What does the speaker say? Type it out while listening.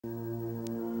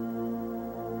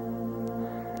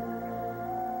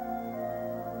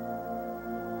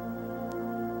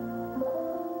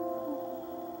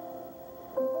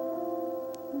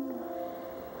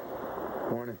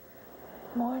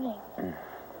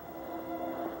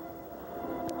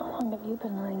you've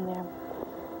been lying there,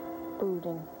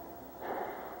 brooding.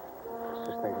 I was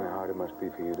just thinking how hard it must be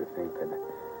for you to think that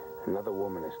another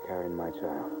woman is carrying my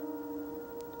child.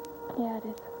 Yeah, it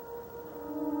is.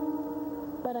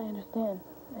 But I understand,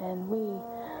 and we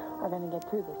are going to get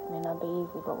through this. It may not be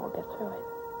easy, but we'll get through it.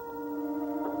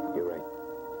 You're right.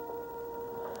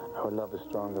 Our love is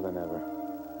stronger than ever.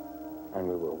 And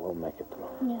we will. We'll make it through.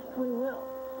 Yes, we will.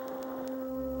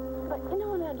 But you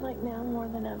know what I'd like now more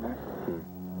than ever?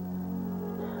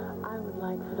 I would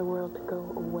like for the world to go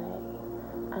away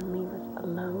and leave us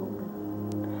alone.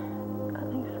 At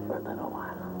least for a little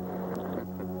while.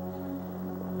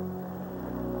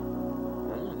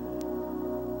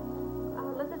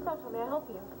 Linda Soto, may I help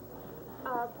you?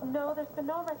 No, there's been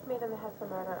no arrest made in the Hester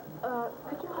murder.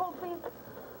 Could you hold, please?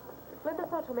 Linda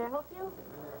Soto, may I help you?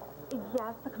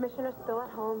 Yes, the commissioner's still at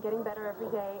home, getting better every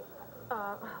day.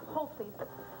 Hold, please.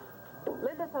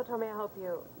 Linda Soto, may I help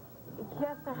you?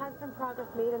 Yes, there has been progress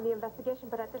made in the investigation,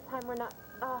 but at this time we're not...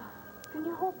 can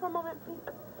you hold for a moment, please?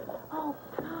 Oh,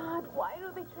 God, why do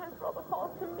they transfer all the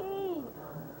calls to me?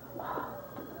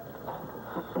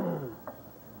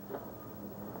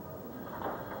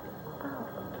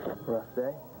 Rough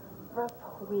day? Rough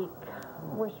week.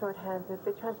 We're short-handed.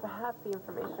 They transfer half the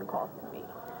information calls to me.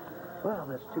 Well,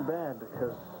 that's too bad,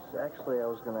 because actually I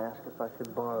was going to ask if I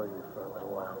could borrow you for a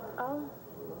little while. Oh?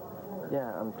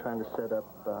 Yeah, I'm trying to set up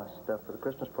stuff for the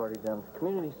Christmas party down at the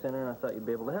community center, and I thought you'd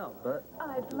be able to help, but...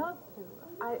 I'd love to.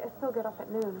 I still get off at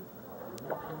noon.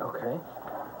 Okay,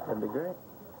 that'd be great.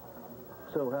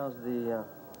 So how's the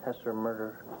Hester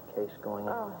murder case going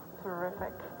on? Oh,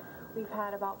 terrific. We've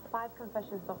had about 5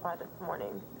 confessions so far this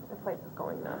morning. The place is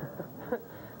going nuts.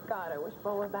 God, I wish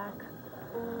Bo were back.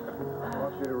 I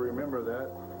want you to remember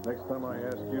that next time I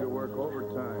ask you to work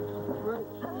overtime.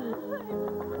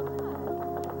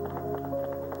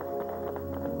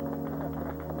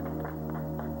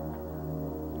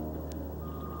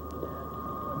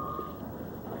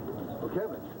 Well,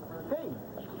 Kevin. Hey.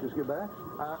 Just get back?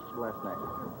 Last night.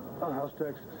 Oh, how's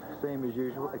Texas? Same as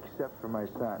usual, except for my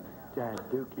son. Dad,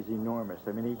 Duke is enormous.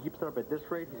 I mean, he keeps it up at this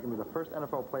rate, he's going to be the first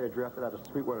NFL player drafted out of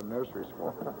Sweetwater Nursery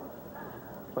School.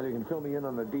 Well, you can fill me in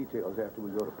on the details after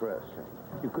we go to press.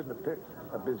 You couldn't have picked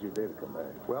a busier day to come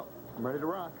back. Well, I'm ready to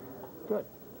rock. Good.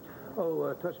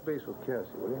 Oh, touch base with Cassie,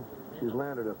 will you? She's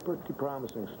landed a pretty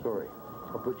promising story.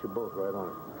 I'll put you both right on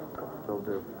it. Will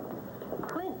do.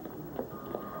 Clint,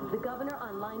 the governor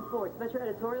on line 4. Special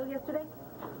editorial yesterday?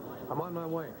 I'm on my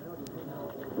way.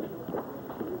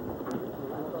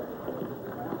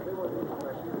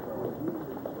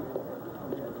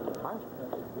 Hi.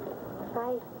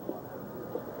 Hi.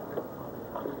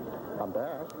 I'm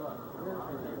back.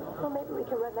 Well, maybe we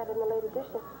can run that in the later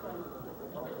dishes.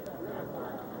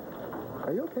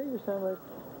 Are you okay? You sound like...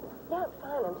 Yeah, I'm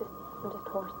fine. I'm just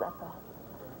hoarse, that's all.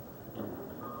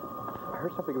 I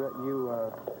heard something about you,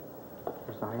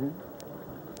 resigning.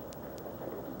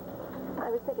 I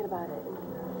was thinking about it,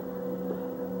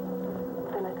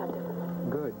 and I thought differently.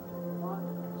 Good.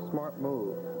 Smart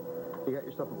move. You got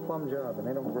yourself a plum job, and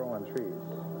they don't grow on trees.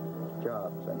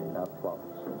 Jobs, I mean, not plums.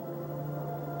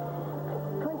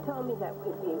 Clint told me that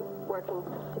we'd be working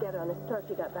together on a story if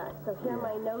you got back. So here are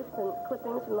my notes and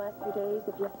clippings from the last few days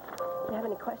if you have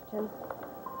any questions.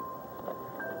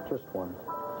 Just one.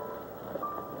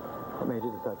 What made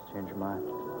you decide to change your mind?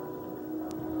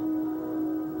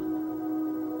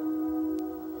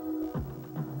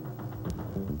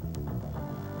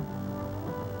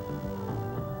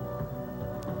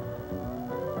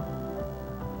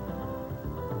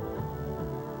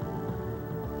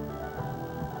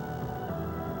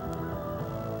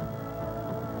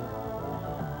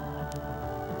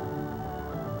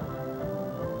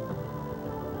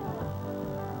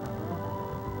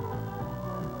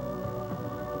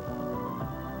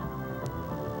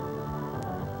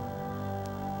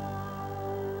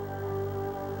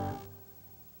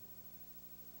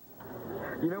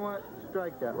 You know what?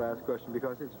 Strike that last question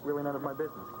because it's really none of my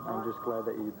business. I'm just glad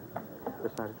that you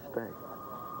decided to stay.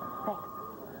 Thanks.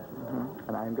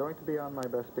 And I'm going to be on my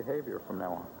best behavior from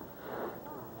now on.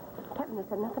 Kevin, this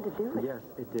had nothing to do with it. Yes,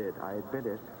 it did. I admit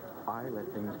it. I let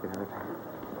things get out of hand.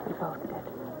 We both did.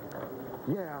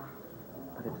 Yeah,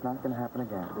 but it's not going to happen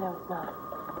again. No, it's not.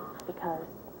 Because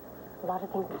a lot of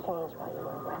things have changed while you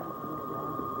were away.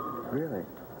 Really?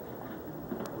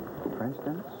 For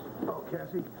instance? Oh,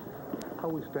 Cassie, how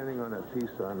are we standing on that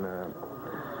piece on,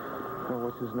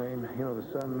 what's his name? You know, the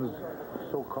son's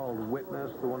so-called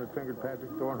witness, the one that fingered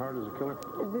Patrick Thornhart as a killer?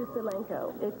 Zeus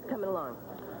Zelenko. It's coming along.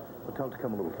 Well, tell it to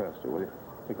come a little faster, will you?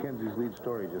 Mackenzie's lead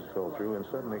story just fell through, and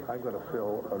suddenly I've got to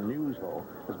fill a news hole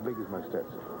as big as my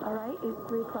Stetson. All right, is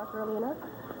 3 o'clock early enough?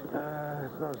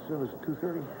 It's not as soon as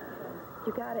 2:30.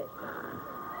 You got it.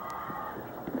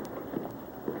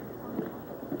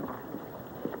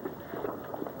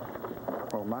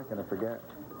 Well, I'm not going to forget.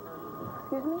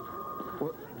 Excuse me?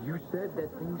 Well, you said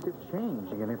that things have changed.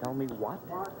 You're going to tell me what?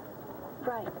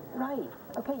 Right.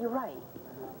 Okay, you're right.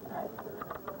 All right.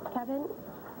 Kevin,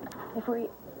 if we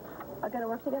are going to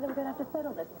work together, we're going to have to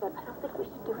settle this, but I don't think we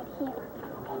should do it here.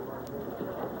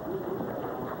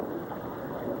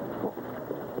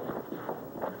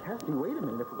 Cassie, wait a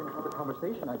minute. If we're going to have a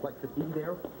conversation, I'd like to be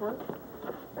there first.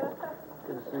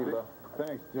 Good to see you, Bill.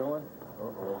 Thanks, Dylan.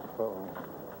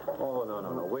 Oh,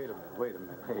 no. Wait a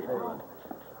minute. Hey, Ron.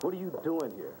 What are you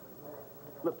doing here?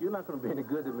 Look, you're not going to be any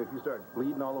good to me if you start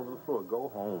bleeding all over the floor. Go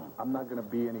home. I'm not going to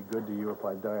be any good to you if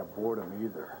I die of boredom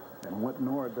either. And what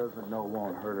Nora doesn't know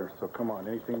won't hurt her. So come on,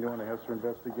 anything new on the Hester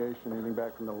investigation? Anything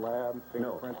back from the lab?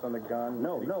 Fingerprints on the gun?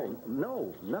 No,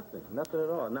 nothing. Nothing at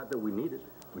all. Not that we need it.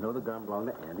 We know the gun belonged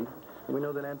to Andy. And we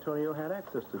know that Antonio had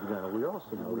access to the gun. We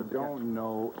also know We that... don't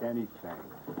know anything,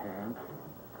 Hank.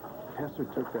 Hester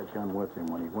took that gun with him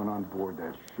when he went on board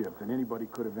that ship that anybody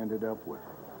could have ended up with,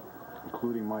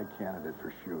 including my candidate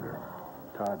for shooter,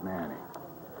 Todd Manning.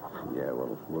 Yeah,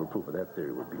 well, a little proof of that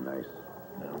theory would be nice.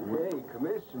 Hey,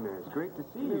 Commissioner, it's great to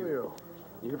see you.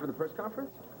 You here for the press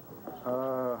conference?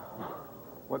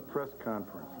 What press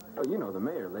conference? Oh, you know, the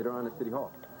mayor, later on at City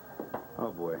Hall.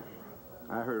 Oh, boy.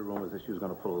 I heard rumors that she was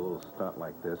going to pull a little stunt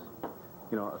like this.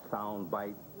 You know, a sound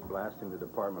bite blasting the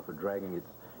department for dragging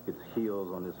its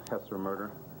heels on this Hester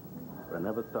murder. But I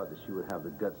never thought that she would have the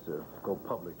guts to go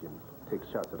public and take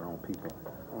shots at her own people.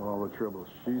 Well, the trouble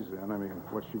she's in, I mean,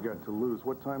 what's she got to lose?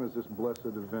 What time is this blessed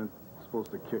event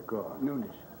supposed to kick off?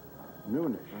 Noonish.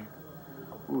 Noonish?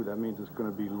 Ooh, that means it's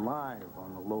going to be live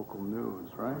on the local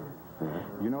news, right?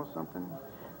 You know something?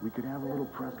 We could have a little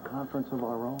press conference of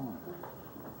our own.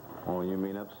 Oh, you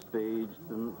mean upstage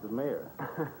the mayor?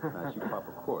 Now she pop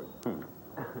a court.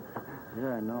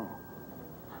 Yeah, I know.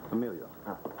 Emilio.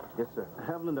 Yes, sir.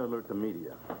 Have Linda alert the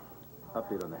media.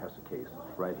 Update on the Hester case.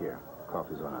 Right here.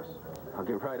 Coffee's on us. I'll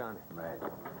get right on it. Right.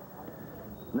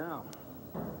 Now,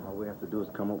 all we have to do is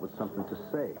come up with something to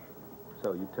say.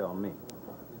 So you tell me.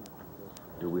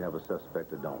 Do we have a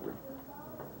suspect or don't we?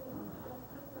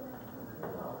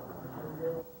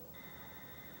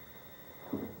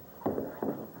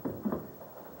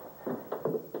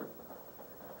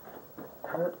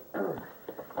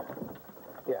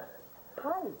 Yeah.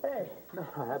 Hi. Hey. No,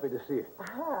 happy to see you.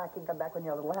 I can come back when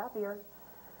you're a little happier.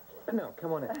 No,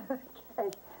 come on in. Okay.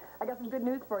 I got some good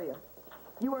news for you.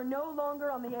 You are no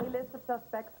longer on the A-list of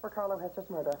suspects for Carlo Hester's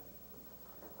murder.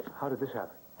 How did this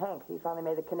happen? Hank, he finally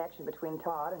made the connection between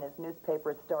Todd and his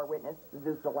newspaper star witness,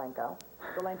 Zeus Zelenko.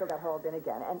 Zelenko got hauled in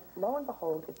again, and lo and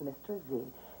behold, it's Mr. Z.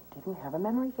 Didn't have a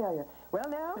memory failure. Well,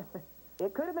 now,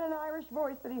 it could have been an Irish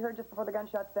voice that he heard just before the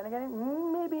gunshots. Then again,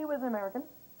 maybe it was an American.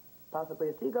 Possibly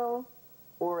a seagull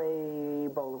or a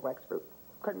bowl of wax fruit.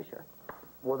 Couldn't be sure.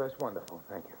 Well, that's wonderful.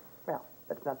 Thank you. Well,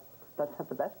 that's not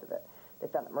the best of it. They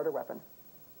found a murder weapon.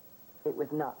 It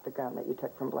was not the gun that you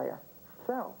took from Blair.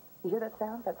 So, you hear that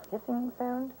sound? That hissing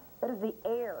sound? That is the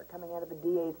air coming out of the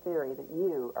DA's theory that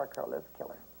you are Carlo's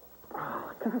killer.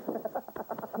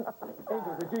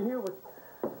 Angel, did you hear what...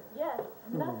 Yes,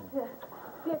 that's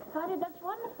be excited. That's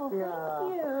wonderful. Yeah.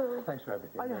 Thank you. Thanks for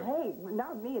everything. Oh, hey,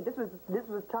 not me. This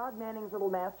was Todd Manning's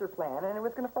little master plan, and it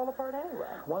was going to fall apart anyway.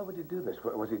 Why would he do this?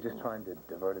 Was he just trying to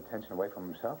divert attention away from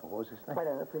himself, or what was his thing? I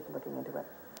don't know. The police are looking into it.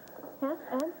 Yes,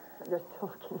 and? They're still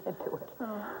looking into it.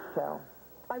 Oh. So,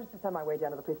 I was just on my way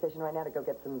down to the police station right now to go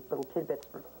get some little tidbits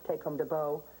for take home to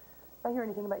Bo. If I hear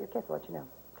anything about your case, I'll let you know.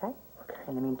 Okay? Okay.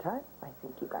 In the meantime, I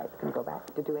think you guys can go back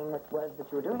to doing what it was that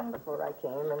you were doing before I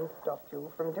came and stopped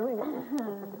you from doing it.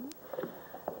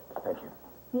 Thank you.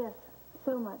 Yes,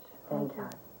 so much. Thank you.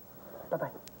 Anytime.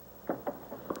 Bye-bye.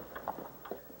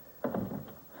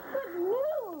 Good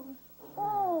news!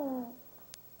 Oh.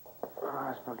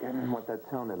 I was forgetting what that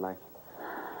sounded like.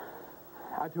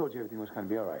 I told you everything was going to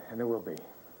be all right, and it will be.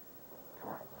 Come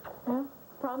on. Huh?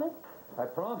 Promise? I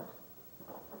promise.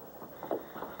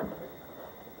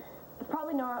 It's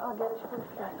probably Nora. I'll get it. She wants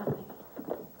to try something.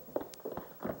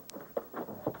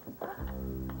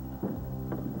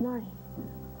 Marty.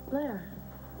 Blair.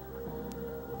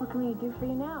 What can we do for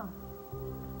you now?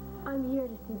 I'm here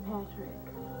to see Patrick.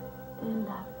 And,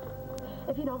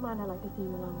 if you don't mind, I'd like to see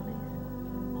him alone, please.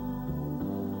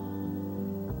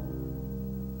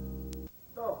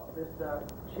 So, this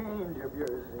change of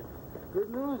yours, good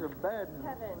news or bad news?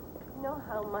 Kevin, you know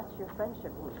how much your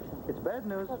friendship means. It's bad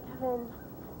news. Well, Kevin,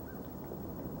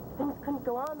 Things couldn't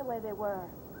go on the way they were.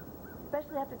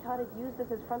 Especially after Todd had used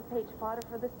us as front-page fodder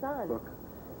for the Sun. Look,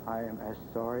 I am as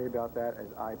sorry about that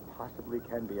as I possibly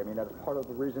can be. I mean, that's part of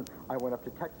the reason I went up to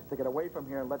Texas to get away from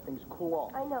here and let things cool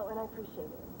off. I know, and I appreciate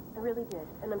it. I really did.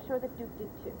 And I'm sure that Duke did,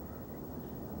 too.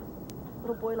 A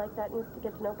little boy like that needs to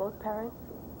get to know both parents.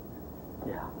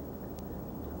 Yeah.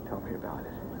 Tell me about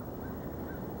it.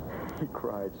 He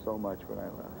cried so much when I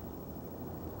left.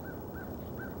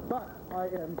 But I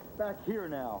am back here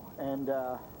now, and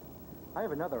I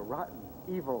have another rotten,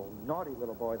 evil, naughty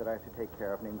little boy that I have to take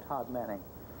care of named Todd Manning.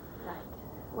 Right.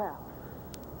 Well,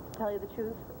 to tell you the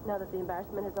truth, now that the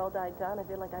embarrassment has all died down, I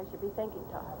feel like I should be thanking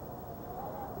Todd.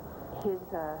 His,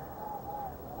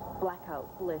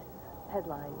 Blackout Bliss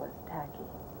headline was tacky.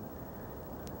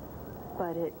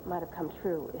 But it might have come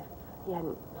true if he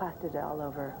hadn't plastered it all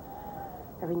over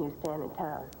every newsstand in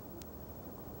town.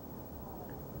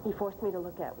 He forced me to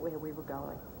look at where we were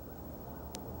going.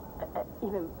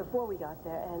 Even before we got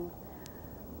there, and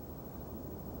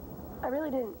I really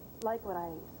didn't like what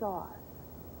I saw.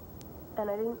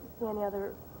 And I didn't see any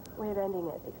other way of ending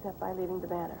it except by leaving the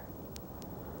banner.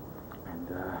 And,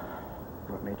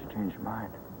 what made you change your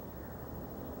mind?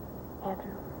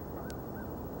 Andrew,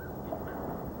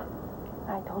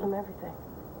 I told him everything.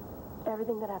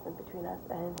 Everything that happened between us,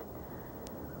 and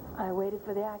I waited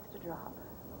for the axe to drop.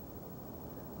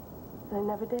 And it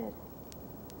never did.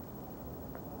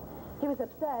 He was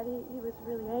upset. He was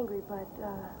really angry, but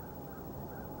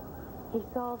he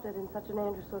solved it in such an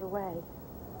Andrew sort of way.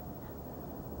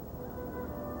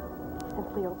 He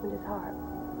simply opened his heart.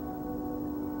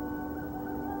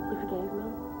 He forgave me,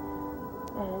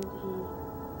 and he's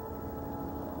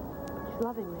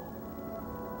loving me.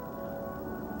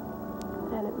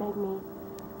 And it made me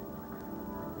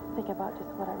think about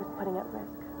just what I was putting at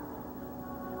risk.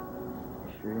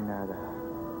 Sure you're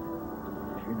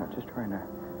not just trying to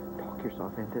talk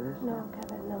yourself into this? No,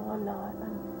 Kevin, no, I'm not.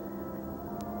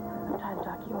 I'm trying to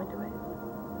talk you into it.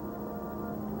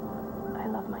 I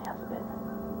love my husband.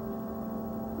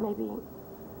 Maybe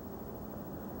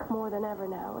more than ever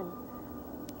now, and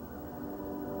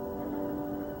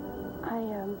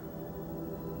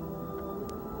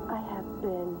I have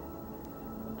been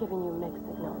giving you mixed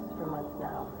signals for months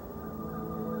now,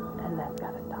 and that's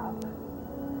got to stop.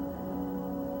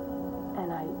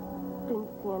 And I didn't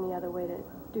see any other way to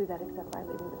do that except by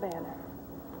leaving the banner.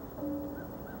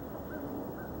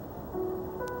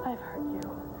 I've hurt you.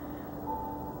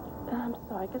 And I'm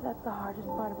sorry, because that's the hardest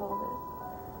part of all this.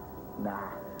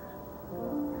 Nah.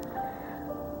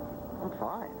 I'm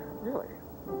fine, really.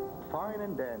 Fine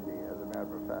and dandy, as a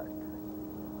matter of fact.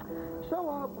 So,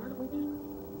 why don't we just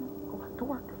go back to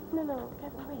work? No,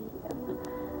 Kevin, wait.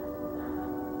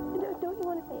 Don't you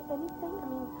want to say anything? I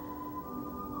mean,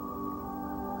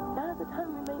 now's the time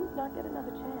we may not get another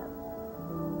chance.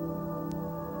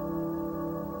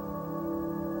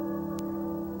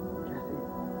 Jesse,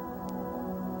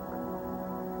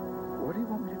 what do you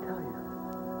want me to tell you?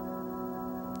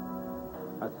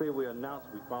 I say we announce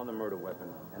we found the murder weapon,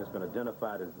 and it's been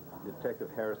identified as Detective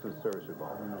Harrison's service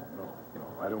revolver. No,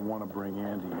 I don't want to bring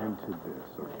Andy into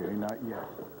this, okay? Not yet.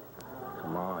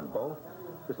 Come on, Bo.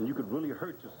 Listen, you could really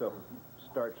hurt yourself if you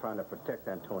start trying to protect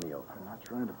Antonio. I'm not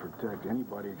trying to protect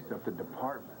anybody except the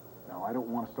department. Now, I don't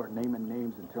want to start naming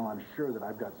names until I'm sure that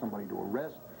I've got somebody to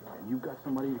arrest and you've got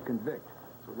somebody to convict.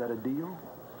 So is that a deal?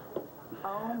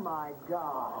 Oh, my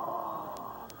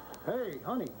God. Hey,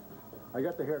 honey, I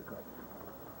got the haircut.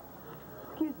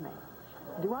 Excuse me.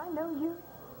 Do I know you?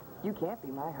 You can't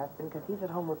be my husband because he's at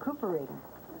home recuperating.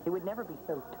 He would never be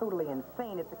so totally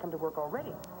insane as to come to work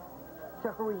already. So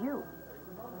who are you?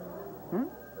 Hmm?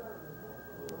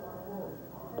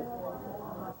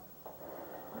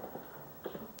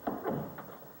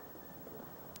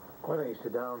 Why don't you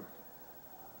sit down?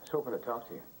 I was hoping to talk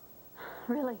to you.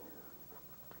 Really?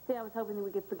 See, I was hoping that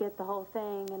we could forget the whole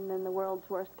thing, and then the world's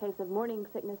worst case of morning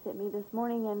sickness hit me this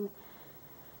morning and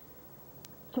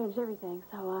changed everything.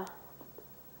 So,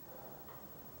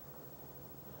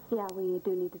 yeah, we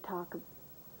do need to talk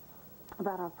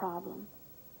about our problem.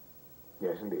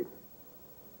 Yes, indeed.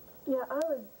 Yeah, I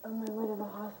was on my way to the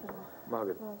hospital.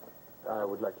 Margaret, I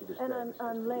would like you to stay. And This has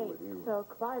I'm to do late, with you. so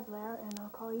goodbye, Blair, and I'll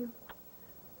call you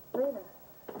later.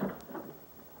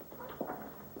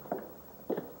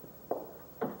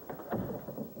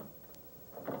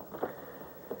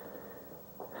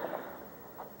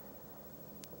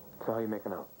 So how are you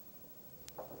making out?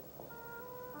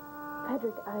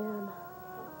 Pedrick,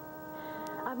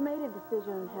 I've made a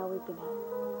decision on how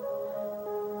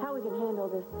we can handle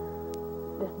this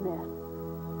mess.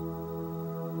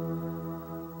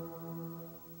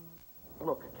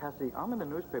 Look, Cassie, I'm in the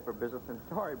newspaper business, and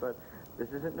sorry, but this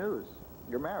isn't news.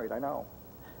 You're married, I know.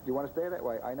 You want to stay that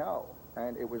way, I know.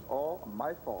 And it was all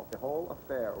my fault, the whole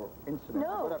affair or incident,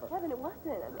 No, whatever. Kevin, it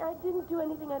wasn't. I mean, I didn't do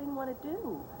anything I didn't want to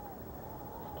do.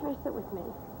 Come here, sit with me.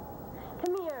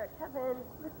 Come here, Kevin.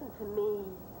 Listen to me.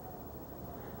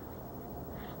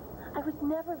 I was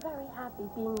never very happy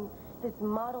being this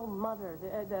model mother,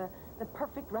 the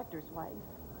perfect rector's wife.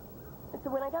 And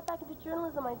so when I got back into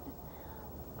journalism, I just...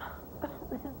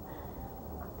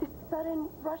 this sudden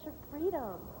rush of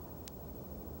freedom.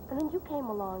 And then you came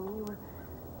along, and you were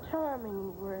charming,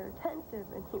 and you were attentive,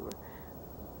 and you were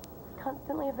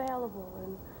constantly available,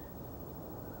 and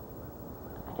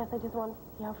I guess I just wanted to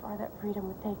see how far that freedom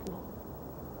would take me.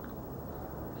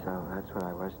 So that's what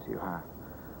I was to you, huh?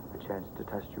 A chance to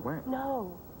test your wings.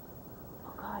 No.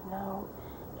 Oh, God, no.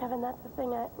 Kevin, that's the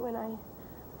thing, when I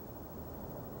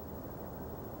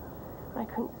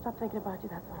couldn't stop thinking about you,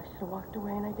 that's when I should have walked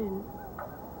away, and I didn't.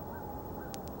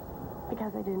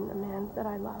 Because I didn't. A man that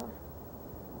I love.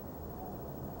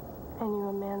 And you,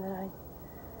 a man that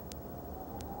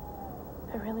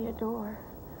I really adore.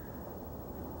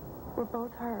 We're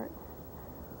both hurt.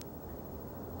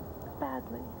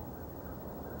 Badly.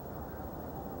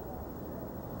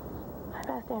 I've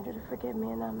asked Andrew to forgive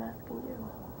me, and I'm asking you.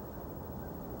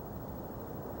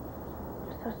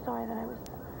 I'm so sorry that I was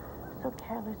so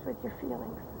careless with your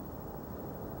feelings.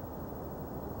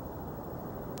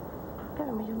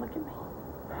 Kevin, will you look at me?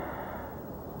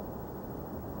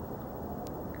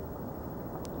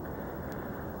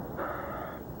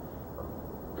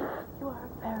 You are a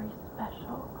very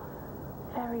special,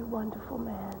 very wonderful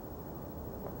man.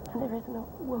 And there isn't a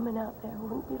woman out there who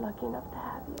wouldn't be lucky enough to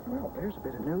have you. Well, there's a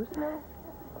bit of news. No, Kevin.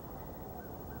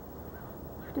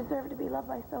 You deserve to be loved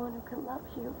by someone who can love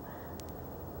you.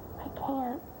 I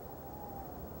can't.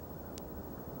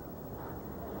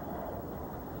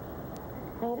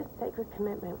 I made a sacred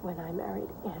commitment when I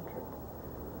married Andrew.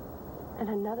 And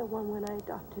another one when I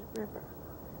adopted River.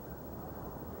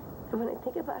 And when I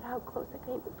think about how close I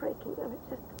came to breaking them, it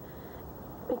just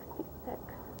makes me sick.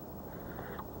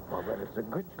 Well, then it's a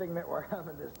good thing that we're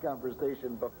having this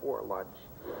conversation before lunch.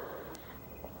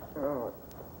 Oh.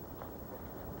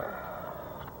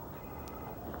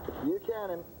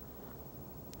 Buchanan.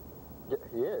 Yeah,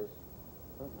 he is.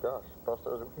 Oh, gosh,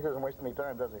 he doesn't waste any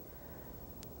time, does he?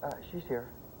 She's here.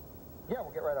 Yeah,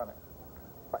 we'll get right on it.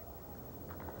 Bye.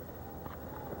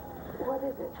 What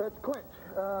is it? That's Clint.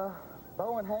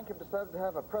 Bo and Hank have decided to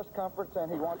have a press conference,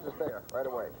 and he wants us there right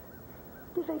away.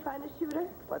 Did they find a shooter?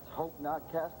 Let's hope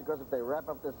not, Cass, because if they wrap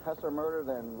up this Hesser murder,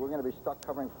 then we're going to be stuck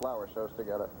covering flower shows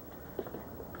together.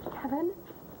 Kevin?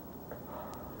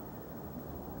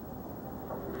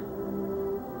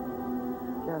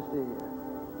 Cassie,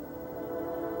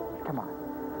 come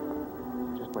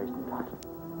on. Just wasting time.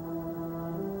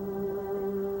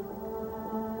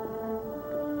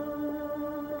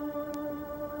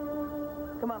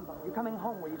 Come on, Bo. You're coming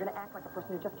home where you're going to act like a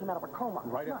person who just came out of a coma.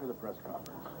 Right after the press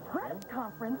conference. Press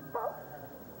conference, Bo?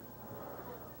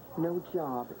 No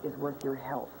job is worth your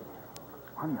health.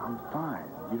 Honey, I'm fine.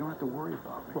 You don't have to worry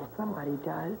about me. Well, somebody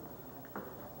does.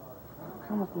 I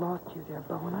almost lost you there,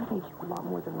 Bo, and I need you a lot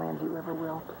more than Landy ever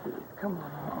will. Please, come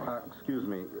on. Excuse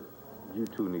me. You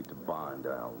two need to bond.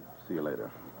 I'll see you later.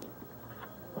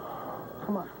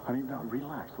 Come on. Honey, now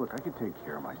relax. Look, I can take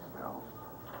care of myself.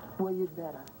 Well, you'd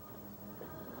better.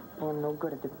 I'm no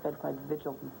good at this bedside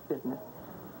vigil business.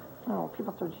 Oh,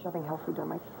 people started shoving health food down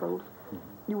my throat.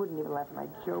 You wouldn't even laugh at my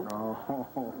joke. Oh,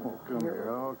 come here.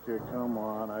 Okay, come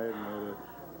on. I admit it.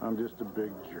 I'm just a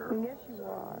big jerk. Yes, you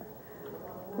are.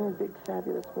 You're a big,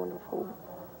 fabulous, wonderful,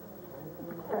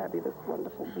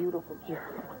 beautiful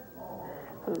jerk.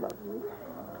 I love you.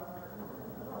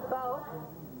 Bo?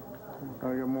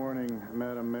 Good morning,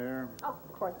 Madam Mayor. Oh,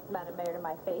 of course, Madam Mayor to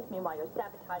my face. Meanwhile, you're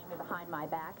sabotaging me behind my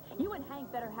back. You and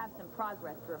Hank better have some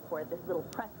progress to report at this little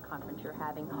press conference you're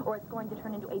having, or it's going to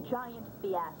turn into a giant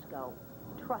fiasco.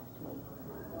 Trust me.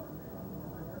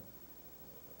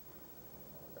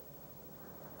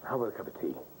 How about a cup of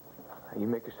tea? You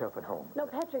make yourself at home. No,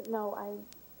 Patrick, no,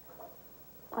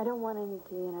 I don't want any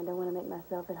tea, and I don't want to make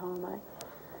myself at home.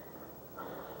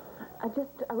 I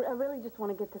really just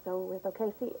want to get this over with,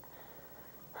 okay? See,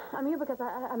 I'm here because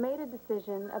I made a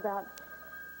decision about...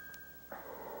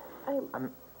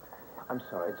 I'm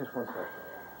sorry, just one second.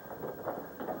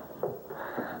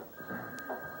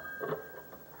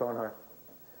 Phone,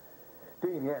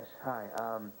 Dean, yes, hi.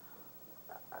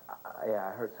 Yeah,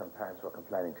 I heard some parents were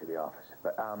complaining to the office.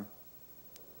 But,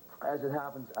 as it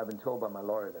happens, I've been told by my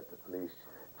lawyer that the police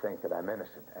think that I'm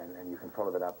innocent, and you can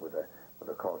follow that up with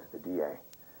a call to the DA.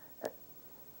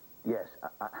 Yes,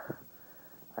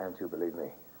 I am too, believe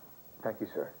me. Thank you,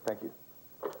 sir. Thank you.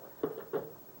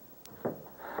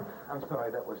 I'm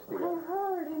sorry, that was the... I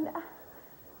heard, and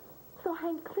so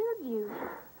Hank cleared you.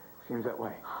 Seems that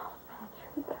way. Oh,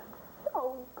 Patrick, I'm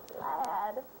so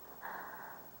glad.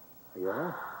 Are you all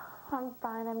right? I'm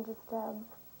fine. I'm just, I'm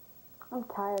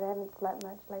tired. I haven't slept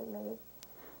much lately.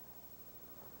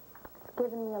 It's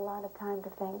given me a lot of time to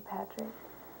think, Patrick.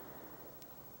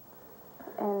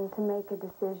 And to make a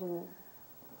decision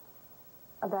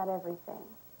about everything.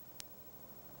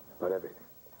 About everything?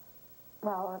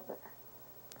 Well,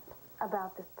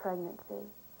 about this pregnancy.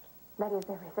 That is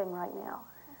everything right now.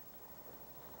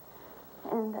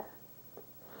 And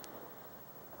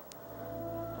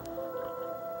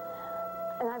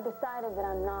I've decided that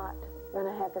I'm not going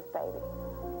to have this baby.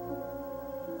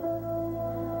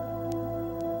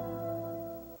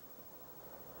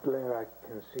 Blair, I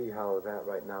can see how that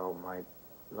right now might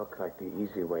look like the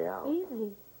easy way out.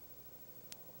 Easy?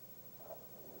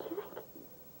 Do you think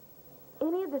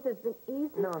any of this has been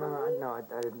easy? No, I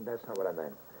didn't. That's not what I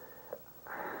meant.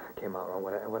 I came out wrong.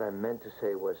 What I meant to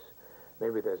say was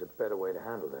maybe there's a better way to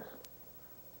handle this.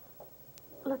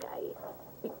 Look,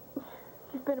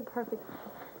 you've been a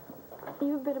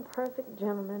perfect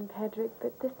gentleman, Patrick,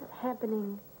 but this is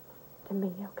happening to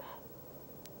me, okay?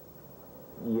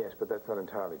 Yes, but that's not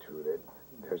entirely true.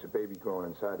 There's a baby growing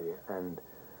inside of you, and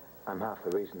I'm half the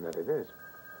reason that it is.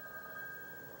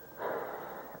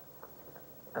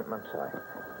 I'm sorry.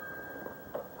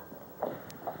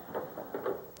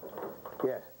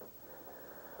 Yes.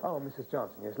 Oh, Mrs.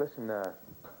 Johnson, yes, listen,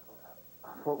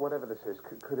 whatever this is,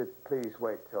 could it please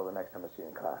wait till the next time I see you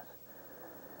in class?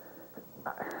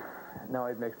 Now,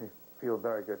 it makes me feel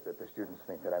very good that the students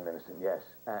think that I'm innocent, yes,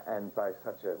 and by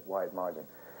such a wide margin.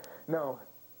 No,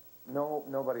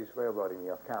 nobody's railroading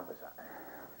me off campus.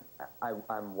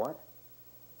 I'm what?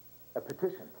 A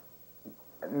petition?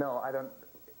 No, I don't...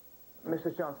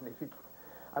 Mrs. Johnson, if you...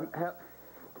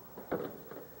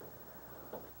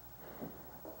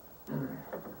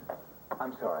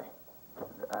 I'm sorry.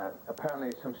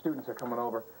 Apparently some students are coming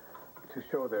over to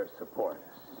show their support.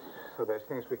 So there's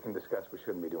things we can discuss. We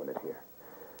shouldn't be doing it here.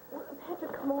 Well,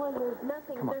 Patrick, come on. There's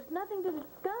nothing to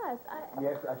discuss.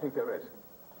 Yes, I think there is.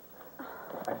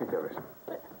 I think there is.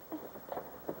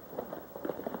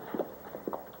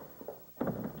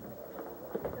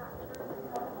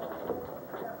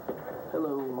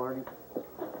 Hello, Marty.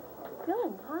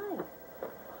 Bill, hi.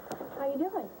 How you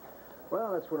doing?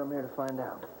 Well, that's what I'm here to find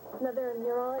out. Another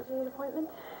neurology appointment?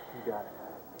 You got it.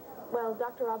 Well,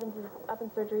 Dr. Robbins is up in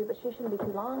surgery, but she shouldn't be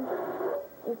too long.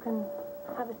 You can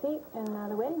have a seat in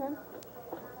the waiting room.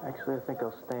 Actually, I think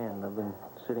I'll stand. I've been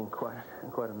sitting quite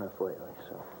enough lately,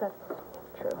 so... That's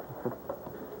true.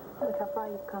 Look how far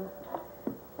you've come.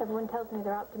 Everyone tells me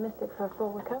they're optimistic for a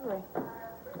full recovery.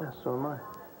 Yeah, so am I.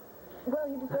 Well,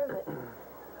 you deserve it.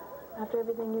 After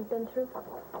everything you've been through.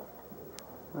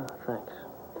 Oh, thanks.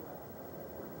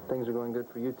 Things are going good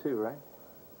for you, too, right?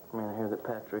 I mean, I hear that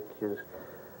Patrick is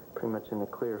pretty much in the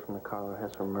clear from the Carlo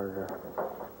Hesser murder.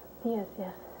 Yes.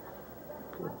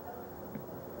 Good.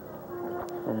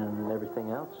 And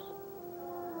everything else?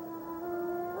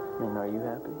 I mean, are you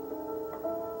happy?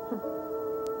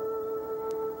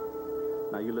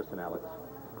 Now, you listen, Alex.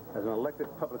 As an elected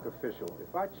public official,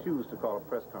 if I choose to call a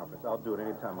press conference, I'll do it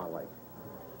anytime I like.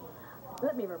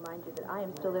 Let me remind you that I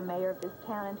am still the mayor of this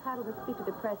town, entitled to speak to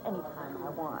the press anytime I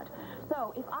want.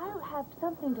 So, if I have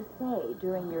something to say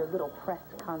during your little press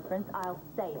conference, I'll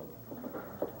say it.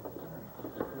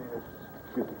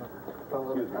 Excuse me.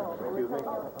 Excuse me.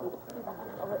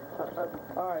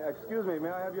 All right, excuse me. May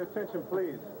I have your attention,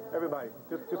 please? Everybody,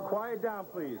 just quiet down,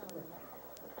 please.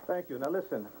 Thank you. Now,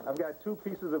 listen, I've got two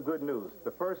pieces of good news.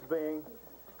 The first being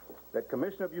that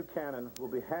Commissioner Buchanan will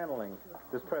be handling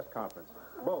this press conference.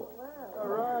 Both. All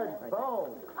right, both.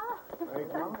 Thank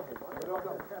you.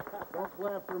 Don't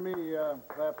clap for me,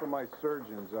 clap for my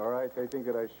surgeons, all right? They think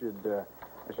that I should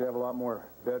have a lot more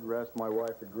bed rest. My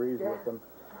wife agrees with them.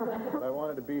 But I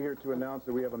wanted to be here to announce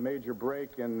that we have a major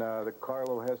break in the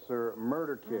Carlo Hesser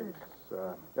murder case.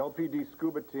 LPD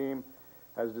scuba team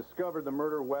has discovered the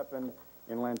murder weapon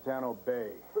in Lantano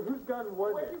Bay. But whose gun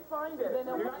was it? Where'd you find it?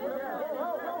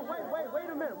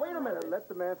 Wait a minute. Let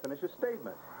the man finish his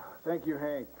statement. Thank you,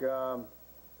 Hank. The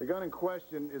gun in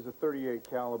question is a .38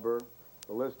 caliber.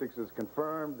 Ballistics has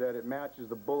confirmed that it matches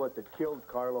the bullet that killed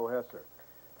Carlo Hesser.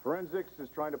 Forensics is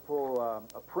trying to pull a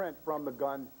print from the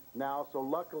gun now, so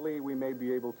luckily we may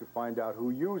be able to find out who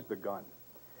used the gun.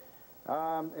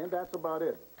 And that's about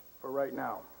it for right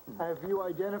now. Have you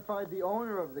identified the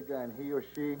owner of the gun, he or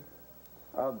she?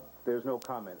 There's no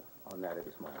comment on that at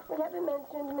this moment. We haven't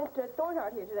mentioned Mr.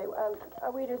 Thornhart here today.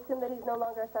 Are we to assume that he's no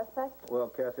longer a suspect? Well,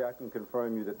 Cassie, I can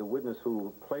confirm you that the witness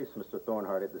who placed Mr.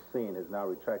 Thornhart at the scene has now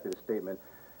retracted his statement,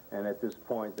 and at this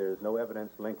point, there's no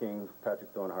evidence linking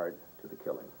Patrick Thornhart to the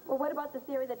killing. Well, what about the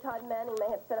theory that Todd Manning may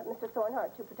have set up Mr.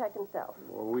 Thornhart to protect himself?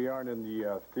 Well, we aren't in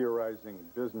the theorizing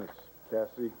business,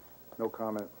 Cassie. No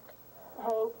comment.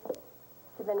 Hank, do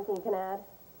you have anything you can add?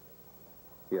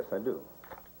 Yes, I do.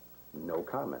 No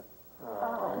comment.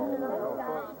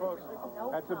 Folks,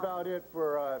 that's about it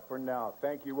for now.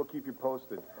 Thank you. We'll keep you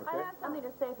posted, okay? I have something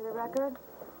to say for the record.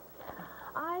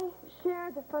 I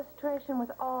share the frustration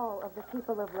with all of the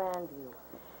people of Landview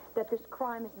that this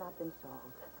crime has not been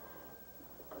solved.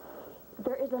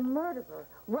 There is a murderer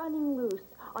running loose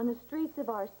on the streets of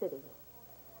our city.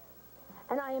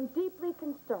 And I am deeply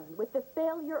concerned with the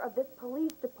failure of this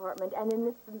police department and in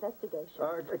this investigation.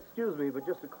 Excuse me, but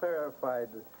just to clarify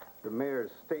the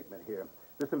mayor's statement here,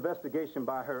 this investigation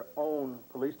by her own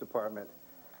police department,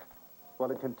 well,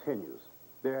 it continues.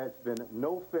 There has been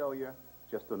no failure,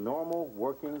 just the normal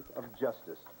workings of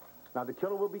justice. Now, the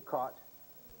killer will be caught,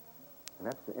 and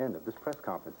that's the end of this press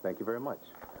conference. Thank you very much.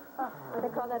 They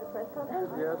call that a press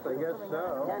conference? Yes, I guess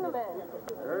so. Gentlemen.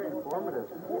 Very informative.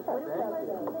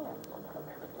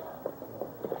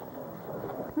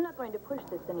 I'm not going to push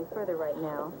this any further right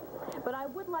now, but I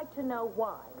would like to know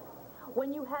why,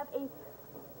 when you have a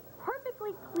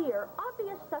perfectly clear,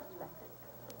 obvious suspect,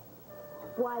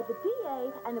 why the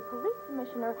DA and the police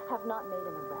commissioner have not made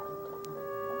an arrest.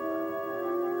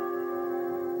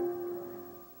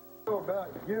 I don't know about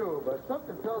you, but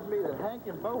something tells me that Hank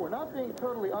and Bo were not being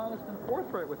totally honest and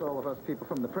forthright with all of us people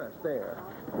from the press there.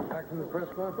 Back from the press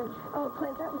conference? Oh,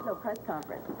 Clint, that was no press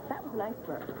conference. That was an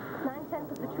iceberg. 9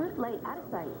 cents of the truth lay out of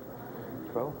sight.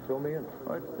 Well, fill me in.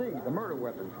 Let's see. The murder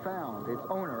weapon found. Its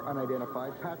owner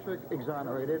unidentified. Patrick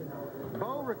exonerated.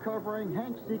 Bo recovering.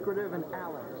 Hank secretive. And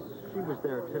Alex. She was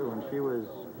there, too, and she was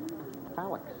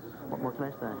Alex. What more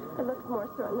can I say? It looks more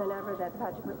certain than ever that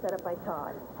Patrick was set up by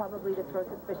Todd, probably to throw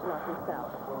suspicion off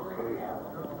himself. Okay.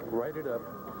 Write it up.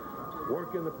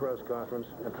 Work in the press conference,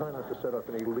 and try not to set up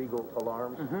any legal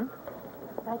alarms.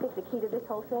 I think the key to this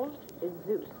whole thing is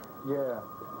Zeus. Yeah.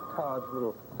 Todd's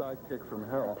little sidekick from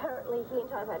hell. Apparently, he and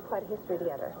Todd had quite a history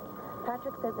together.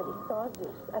 Patrick says that he saw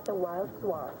Zeus at the Wild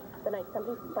Swan the night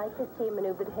somebody spiked his tea and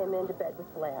maneuvered him into bed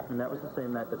with Blair. And that was the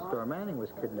same night that Star Manning was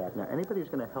kidnapped. Now, anybody who's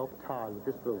going to help Todd with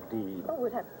this little deed... Oh,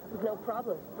 would have no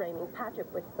problem framing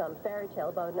Patrick with some fairy tale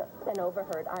about an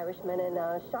overheard Irishman and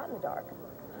shot in the dark.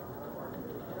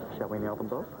 Shall we nail them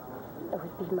both? It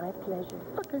would be my pleasure.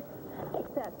 Okay.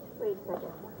 Except, wait a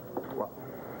second. What?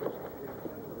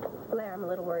 Blair, I'm a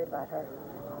little worried about her.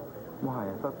 Why?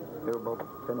 I thought they were both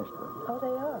finished with. Oh,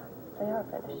 they are. They are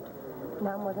finished.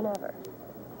 Now more than ever.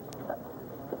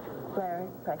 Blair is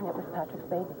pregnant with Patrick's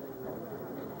baby.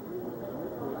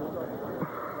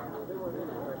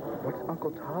 What's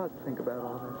Uncle Todd think about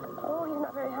all this? Oh, he's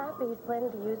not very happy. He's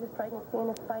planning to use his pregnancy in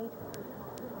a fight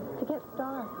to get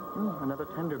Star. Another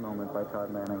tender moment by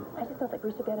Todd Manning. I just don't think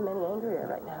we should get him any angrier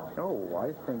right now. Oh,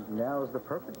 I think now is the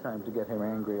perfect time to get him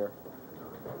angrier.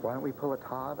 Why don't we pull a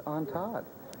Todd on Todd?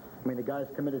 I mean, the guy's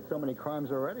committed so many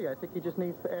crimes already, I think he just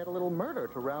needs to add a little murder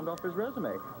to round off his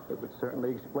resume. It would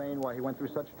certainly explain why he went through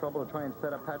such trouble to try and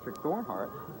set up Patrick Thornhart.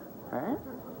 Huh?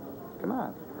 Come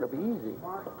on, it'll be easy.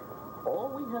 All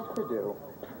we have to do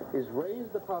is raise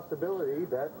the possibility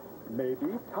that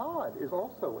maybe Todd is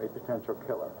also a potential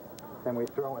killer. And we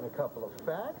throw in a couple of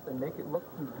facts and make it look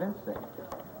convincing.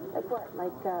 Like what?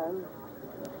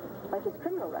 Like his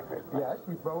criminal record? Yes,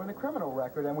 we throw in a criminal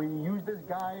record, and we use this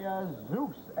guy,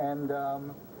 Zeus, and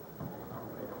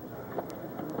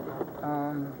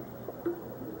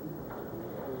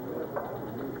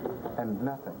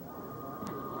nothing.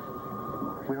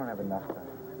 We don't have enough to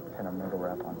pin a murder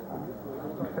rap on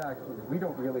top. In fact, we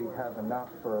don't really have enough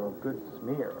for a good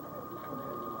smear.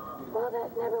 Well,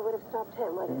 that never would have stopped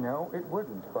him, would it? No, it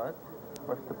wouldn't, but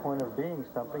what's the point of being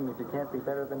something if you can't be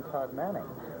better than Todd Manning?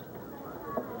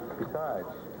 Besides,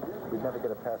 we'd never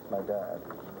get it past my dad.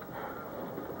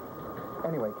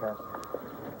 Anyway, Cass,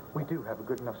 we do have a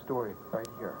good enough story right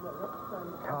here.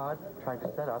 Todd tried to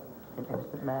set up an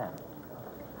innocent man.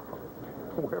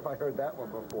 Where have I heard that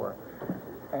one before?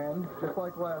 And just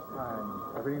like last time,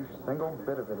 every single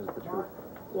bit of it is the truth.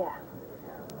 Yeah.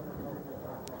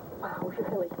 Wow, we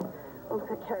really almost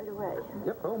got carried away.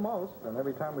 Yep, almost. And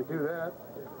every time we do that,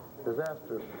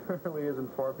 disaster surely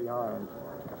isn't far behind.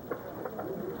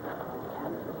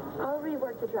 I'll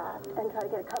rework the draft and try to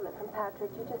get a comment from Patrick.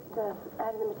 You just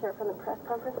add in the material from the press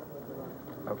conference?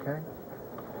 Okay.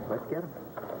 Let's get him.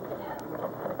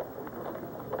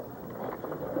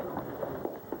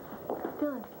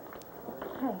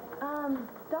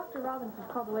 Dr.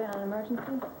 Robinson's called away on an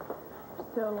emergency,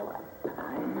 so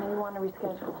I may want to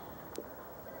reschedule.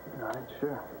 All right,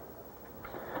 sure.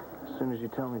 As soon as you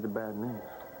tell me the bad news.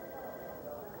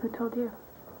 Who told you?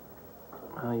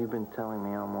 Well, you've been telling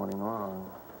me all morning long.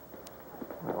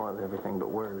 Well, everything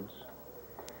but words.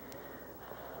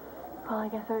 Well, I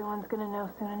guess everyone's going to know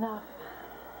soon enough.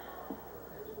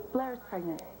 Blair's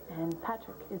pregnant, and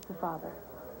Patrick is the father.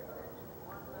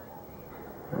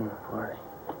 Marty.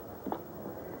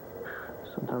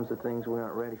 Sometimes the things we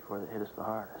aren't ready for that hit us the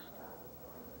hardest.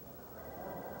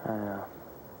 I know.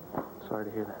 Sorry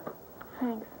to hear that.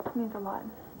 Thanks. It means a lot.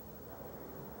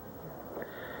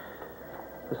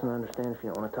 Listen, I understand if you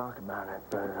don't want to talk about it,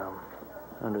 but,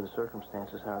 under the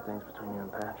circumstances, how are things between you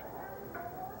and Patrick?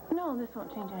 No, this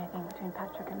won't change anything between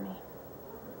Patrick and me.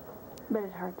 But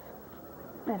it hurts.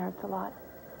 It hurts a lot.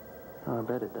 Oh, I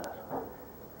bet it does.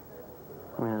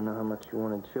 I mean, I know how much you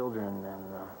wanted children,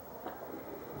 and,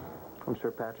 I'm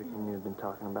sure Patrick and you have been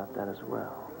talking about that as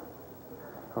well.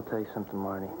 I'll tell you something,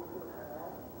 Marty.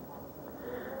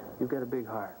 You've got a big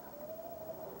heart.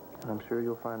 And I'm sure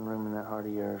you'll find room in that heart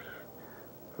of yours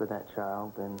for that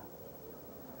child and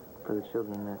for the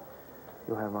children that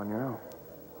you'll have on your own.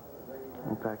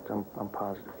 In fact, I'm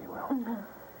positive you will.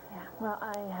 Yeah, well,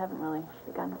 I haven't really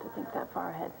begun to think that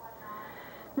far ahead.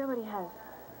 Nobody has.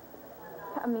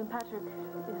 I mean, Patrick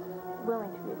is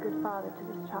willing to be a good father to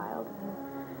this child.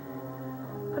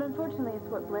 But unfortunately, it's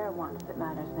what Blair wants that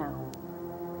matters now.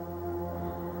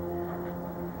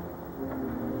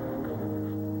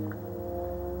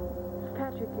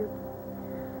 Patrick,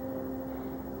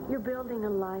 you're building a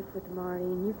life with Marty,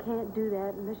 and you can't do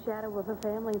that in the shadow of a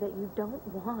family that you don't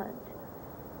want.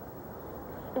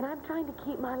 And I'm trying to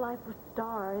keep my life with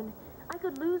Star, and I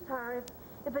could lose her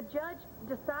if a judge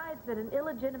decides that an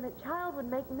illegitimate child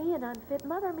would make me an unfit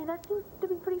mother. I mean, that seems to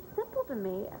be pretty simple to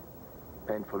me.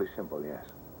 Painfully simple, yes.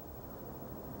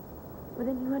 Well,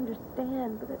 then you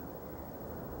understand that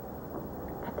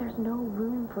there's no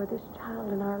room for this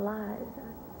child in our lives.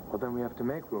 Well, then we have to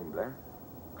make room, Blair.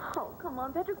 Oh, come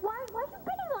on, Patrick. Why are you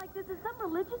being like this? Is some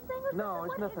religious thing or something? No,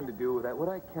 it's nothing to do with that. What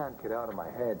I can't get out of my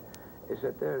head is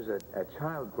that there's a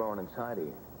child growing inside of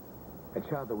you. A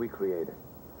child that we created.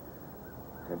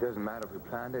 It doesn't matter if we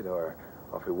planned it or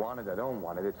if we want it or don't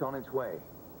want it. It's on its way.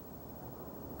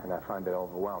 And I find it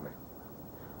overwhelming.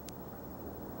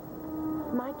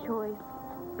 My choice.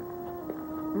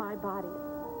 My body.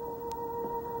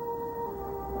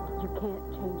 You can't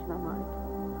change my mind.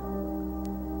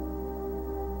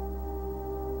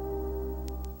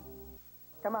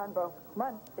 Come on, Bo. Come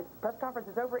on. The press conference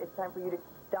is over. It's time for you to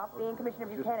stop being Commissioner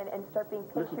Buchanan and start being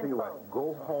patient. Listen to you what,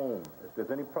 go home. If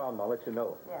there's any problem, I'll let you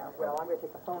know. Yeah, well, I'm going to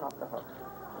take the phone off the hook.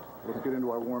 Let's get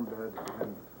into our warm bed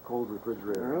and cold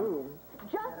refrigerator.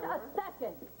 Just a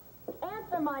second.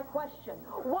 Answer my question.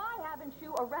 Why haven't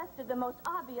you arrested the most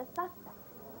obvious suspect?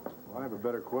 Well, I have a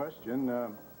better question.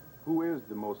 Who is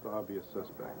the most obvious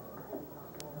suspect?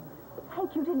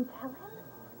 Hank, you didn't tell him?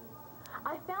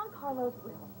 I found Carlo's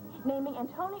will, naming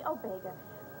Antonio Vega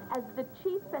as the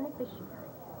chief beneficiary.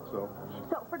 So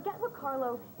Forget what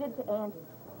Carlo did to Andy.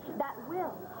 That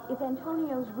will is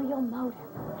Antonio's real motive,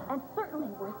 and certainly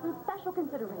worth some special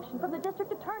consideration from the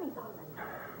district attorney's office.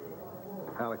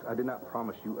 Alex, I did not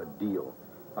promise you a deal.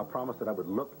 I promised that I would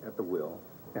look at the will,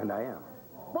 and I am.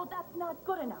 Well, that's not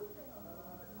good enough.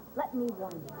 Let me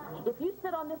warn you. If you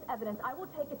sit on this evidence, I will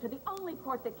take it to the only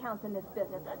court that counts in this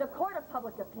business, the court of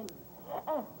public opinion.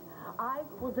 And I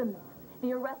will demand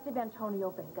the arrest of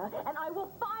Antonio Vega, and I will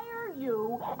fire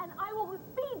you, and I will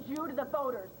feed you to the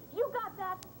voters. You got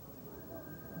that?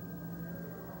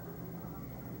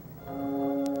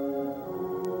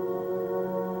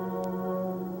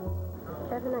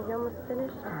 Evan, are you almost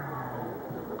finished?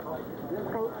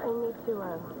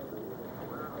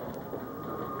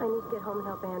 I need to get home and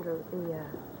help Andrew.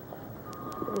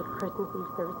 The Christmas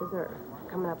Eve services are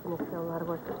coming up, and there's still a lot of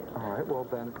work to do. All right, well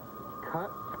then,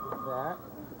 cut that,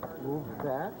 move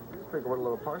that, sprinkle with a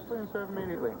little parsley, and serve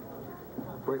immediately.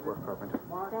 Great work, Carpenter.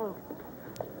 Thanks.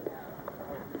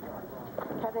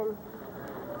 Kevin,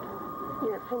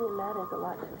 your opinion matters a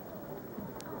lot to me.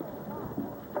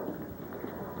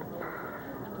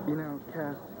 You know,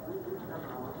 Cass,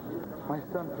 my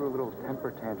son threw a little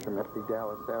temper tantrum at the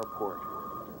Dallas airport.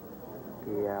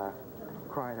 He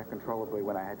cried uncontrollably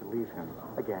when I had to leave him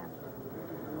again.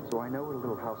 So I know what a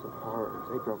little house of horrors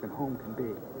a broken home can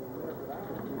be.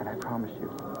 And I promise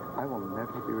you, I will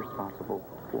never be responsible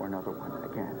for another one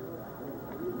again.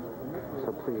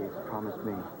 So please, promise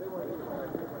me,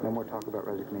 no more talk about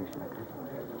resignation, okay?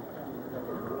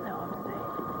 No, I'm staying.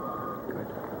 Good.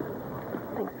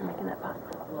 Thanks for making that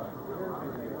possible.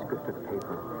 It's good. for the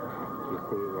paper. You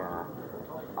see,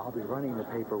 I'll be running the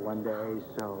paper one day,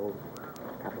 so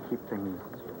gotta keep things...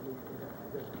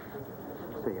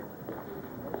 See ya.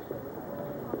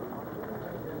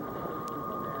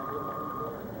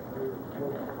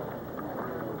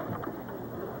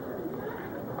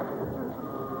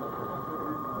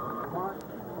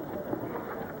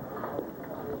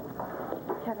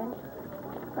 Kevin,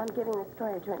 I'm giving the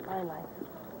story a joint line license.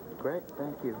 Great,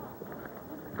 thank you.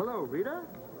 Hello, Rita?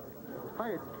 Hi,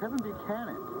 it's Kevin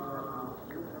Buchanan.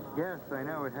 Yes, I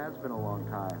know, it has been a long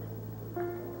time.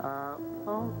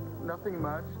 Oh, nothing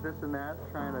much, this and that,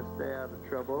 trying to stay out of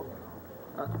trouble.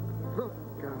 Look,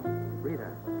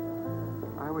 Rita,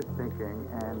 I was thinking,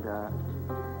 and,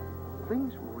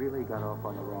 things really got off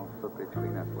on the wrong foot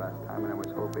between us last time, and I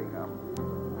was hoping,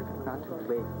 if it's not too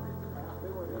late,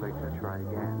 I'd like to try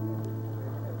again.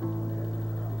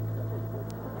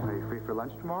 Are you free for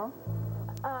lunch tomorrow?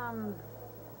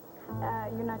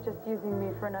 You're not just using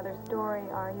me for another story,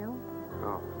 are you?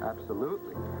 Oh,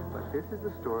 absolutely. But this is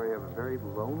the story of a very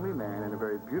lonely man and a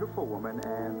very beautiful woman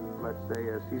and, let's say,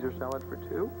 a Caesar salad for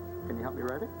two. Can you help me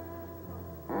write it?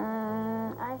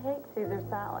 I hate Caesar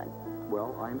salad.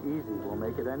 Well, I'm easy. We'll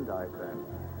make it endive then.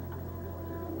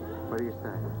 What do you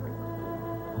say?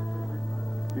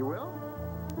 You will?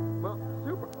 Well,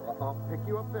 super. I'll pick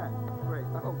you up then. Great.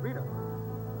 Oh, Rita.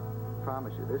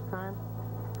 Promise you, this time,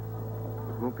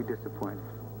 you won't be disappointed.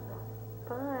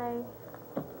 Bye.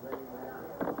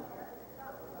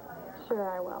 Sure,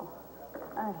 I will.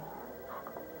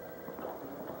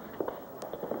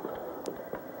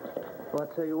 Well, I'll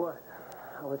tell you what.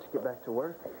 I'll let you get back to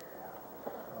work.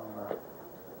 I'll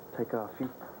take off. You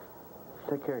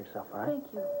take care of yourself, all right?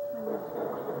 Thank you. I will.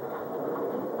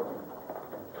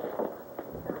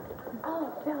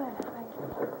 Oh, Phyllis.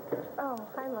 Oh,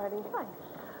 hi, Marty. Hi.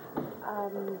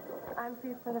 I'm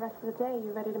free for the rest of the day.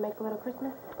 You ready to make a little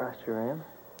Christmas? I sure am.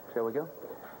 Shall we go?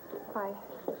 Bye.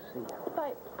 See ya.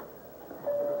 Bye.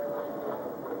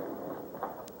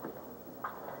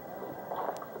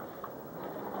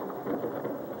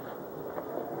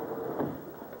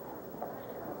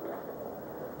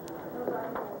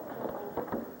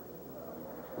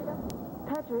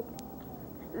 Patrick,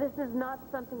 this is not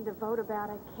something to vote about.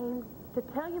 I came to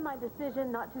tell you my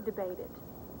decision, not to debate it.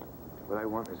 What I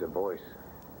want is a voice.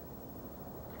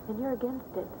 And you're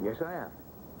against it. Yes, I am.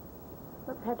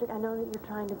 Look, Patrick, I know that you're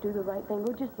trying to do the right thing.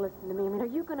 Well, just listen to me. I mean, are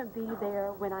you going to be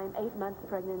there when I'm 8 months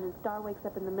pregnant and Star wakes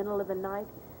up in the middle of the night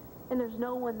and there's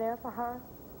no one there for her?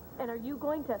 And are you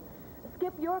going to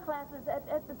skip your classes at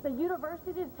the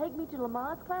university to take me to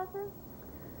Lamont's classes?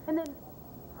 And then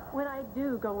when I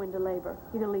do go into labor,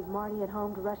 you're going to leave Marty at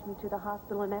home to rush me to the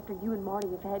hospital, and after you and Marty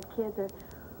have had kids,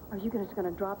 are you just going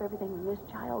to drop everything when this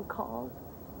child calls?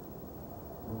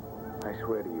 I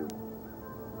swear to you,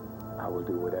 I will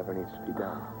do whatever needs to be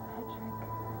done. Patrick.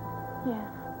 Yes.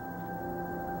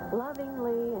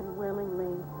 Lovingly and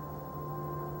willingly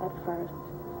at first,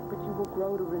 but you will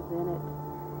grow to resent it.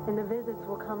 And the visits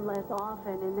will come less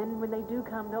often, and then when they do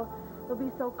come, they'll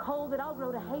be so cold that I'll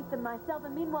grow to hate them myself,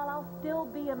 and meanwhile, I'll still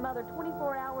be a mother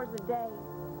 24 hours a day.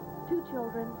 2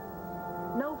 children,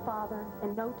 no father,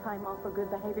 and no time off for good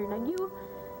behavior. Now, you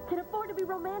can afford to be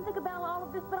romantic about all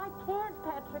of this, but I can't,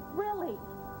 Patrick, really.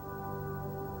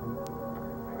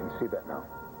 I can see that now.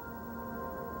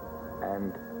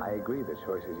 And I agree the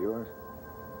choice is yours.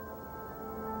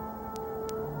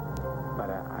 But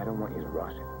I don't want you to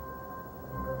rush it.